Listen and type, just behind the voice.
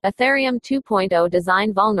Ethereum 2.0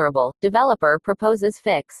 design vulnerable, developer proposes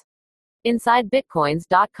fix. Inside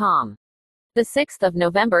Bitcoins.com. The 6th of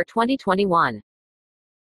November 2021.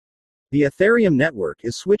 The Ethereum network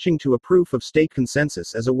is switching to a proof-of-stake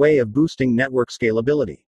consensus as a way of boosting network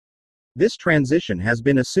scalability. This transition has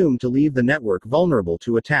been assumed to leave the network vulnerable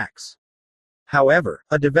to attacks. However,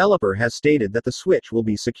 a developer has stated that the switch will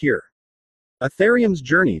be secure. Ethereum's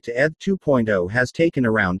journey to ETH 2.0 has taken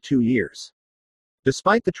around 2 years.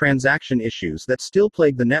 Despite the transaction issues that still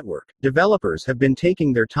plague the network, developers have been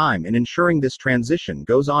taking their time in ensuring this transition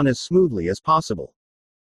goes on as smoothly as possible.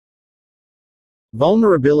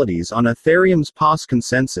 Vulnerabilities on Ethereum's POS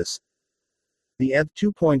consensus. The ETH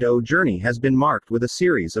 2.0 journey has been marked with a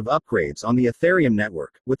series of upgrades on the Ethereum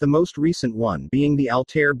network, with the most recent one being the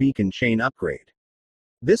Altair Beacon Chain upgrade.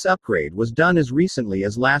 This upgrade was done as recently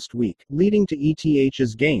as last week, leading to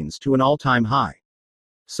ETH's gains to an all-time high.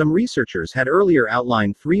 Some researchers had earlier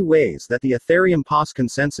outlined 3 ways that the Ethereum POS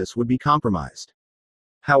consensus would be compromised.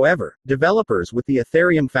 However, developers with the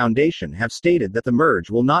Ethereum Foundation have stated that the merge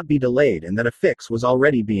will not be delayed and that a fix was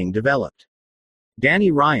already being developed. Danny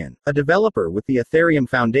Ryan, a developer with the Ethereum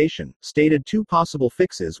Foundation, stated 2 possible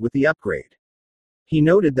fixes with the upgrade. He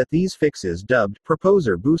noted that these fixes, dubbed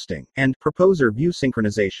proposer boosting and proposer view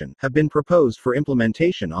synchronization, have been proposed for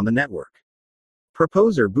implementation on the network.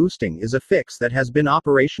 Proposer boosting is a fix that has been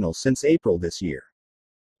operational since April this year.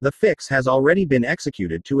 The fix has already been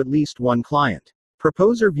executed to at least one client.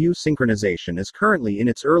 Proposer view synchronization is currently in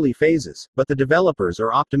its early phases, but the developers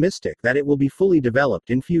are optimistic that it will be fully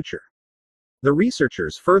developed in future. The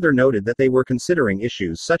researchers further noted that they were considering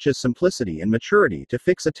issues such as simplicity and maturity to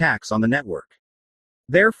fix attacks on the network.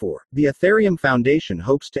 Therefore, the Ethereum Foundation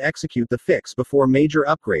hopes to execute the fix before major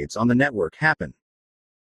upgrades on the network happen.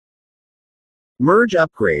 Merge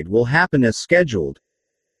upgrade will happen as scheduled.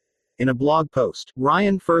 In a blog post,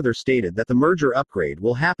 Ryan further stated that the merger upgrade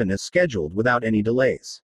will happen as scheduled without any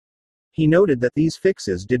delays. He noted that these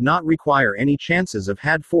fixes did not require any chances of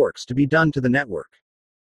hard forks to be done to the network.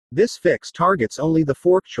 This fix targets only the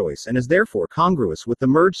fork choice and is therefore congruous with the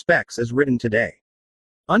merge specs as written today.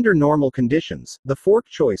 Under normal conditions, the fork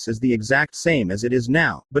choice is the exact same as it is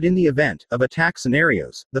now, but in the event of attack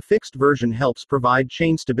scenarios, the fixed version helps provide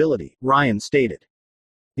chain stability, Ryan stated.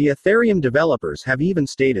 The Ethereum developers have even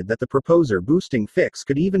stated that the proposer boosting fix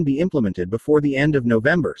could even be implemented before the end of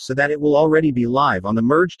November so that it will already be live on the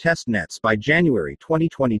merge test nets by January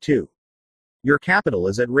 2022. Your capital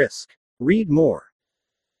is at risk. Read more.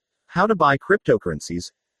 How to buy cryptocurrencies.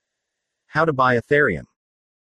 How to buy Ethereum.